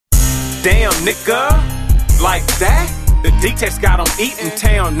Damn, nigga, like that? The D-Tex got him eating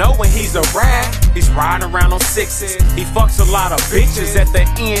town, knowing he's a rat. He's riding around on sixes. He fucks a lot of bitches. At the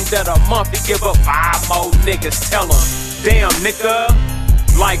end of the month, he give up 5 more niggas. Tell him, damn, nigga,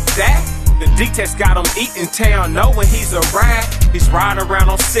 like that? The D-Tex got him eating town, knowing he's a rat. He's riding around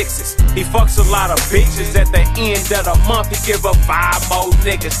on sixes. He fucks a lot of bitches. At the end of the month, he give up 5 more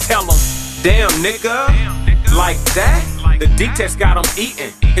niggas. Tell him, damn, nigga, like that? The D-Tex got him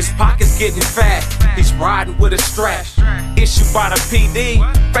eating. His pockets getting fat. He's riding with a strap. Issued by the PD.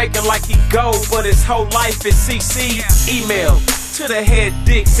 Faking like he gold, but his whole life is CC. Email to the head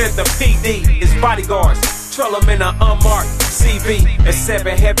dicks at the PD. His bodyguards trail him in an unmarked CB. At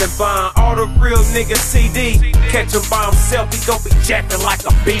 7 Heaven buying all the real niggas CD. Catch him by himself, he gon' be jacking like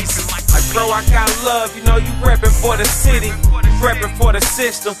a beast. Like, bro, I got love, you know you reppin' for the city. Reppin' for the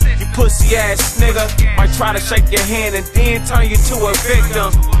system, you pussy ass nigga. Might try to shake your hand and then turn you to a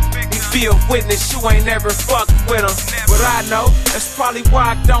victim. He be a witness, you ain't never fucked with him. But I know, that's probably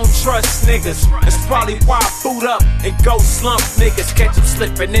why I don't trust niggas. That's probably why I boot up and go slump niggas. Catch them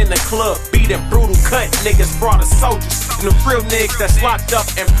slipping in the club, beating brutal cut niggas. Brought the soldiers and the real niggas that's locked up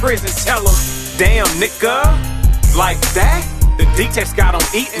in prison. Tell them, damn nigga, like that? The D-Tex got him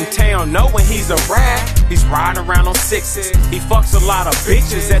eating town, knowing he's a rat. He's riding around on sixes. He fucks a lot of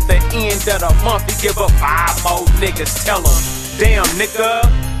bitches. At the end of the month, he give up 5 more niggas. Tell him, damn nigga,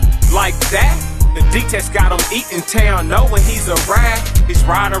 like that? The D-Tex got him eating town, knowing he's a rat. He's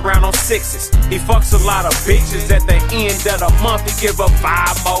riding around on sixes. He fucks a lot of bitches. At the end of the month, he give up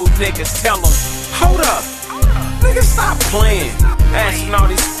 5 more niggas. Tell him, hold up, nigga, stop playing. Asking all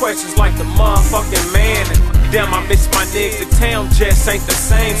these questions like the motherfucking man. And damn, I miss my niggas. The town just ain't the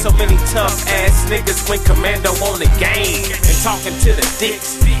same. So many tough ass niggas went commando on the game. And talking to the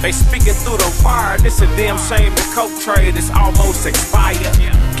dicks, they speaking through the wire. This a damn shame, the coke trade is almost expired.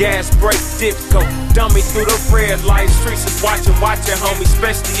 Gas break, dip, go dummy through the red light. Streets is watching, homie,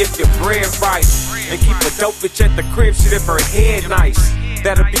 especially if you're bred right. And keep a dope bitch at the crib, shit if her head nice.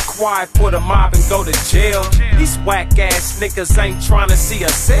 That'll be quiet for the mob and go to jail. These whack ass niggas ain't trying to see a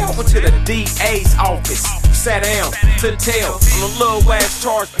cell. Went to the DA's office, sat down to tell on a little ass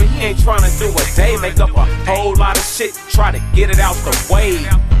charge, but he ain't trying to do a day. Make up a whole lot of shit, try to get it out the way.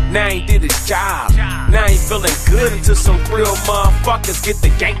 Now he did his job, now he feeling good until some real motherfuckers get the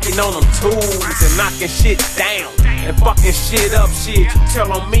yanking on them tools and knocking shit down and fucking shit up. Shit, you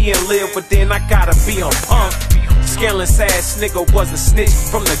tell on me and live, but then I gotta be on punk. Scandalous ass nigga was a snitch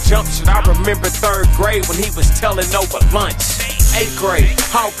from the jump shit. I remember 3rd grade when he was telling over lunch. 8th grade,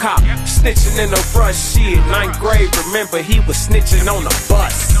 hall cop, snitching in the rush. Shit, 9th grade, remember he was snitching on the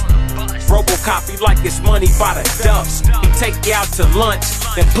bus. Robocop, he like his money by the dubs. He take you out to lunch,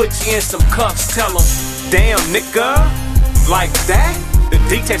 then put you in some cuffs. Tell him, damn nigga, like that? The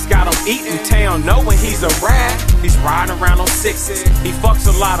D-Tex got him eating town, knowing he's a rat. He's riding around on sixes. He fucks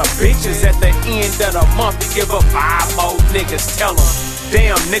a lot of bitches. At the end of the month, he give up 5 more niggas. Tell him,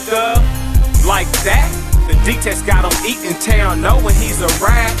 damn nigga, like that? The D-Tex got him eating town, knowing he's a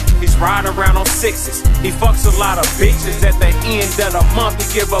rat. He's riding around on sixes. He fucks a lot of bitches. At the end of the month,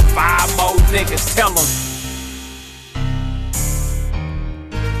 he give up 5 more niggas. Tell him,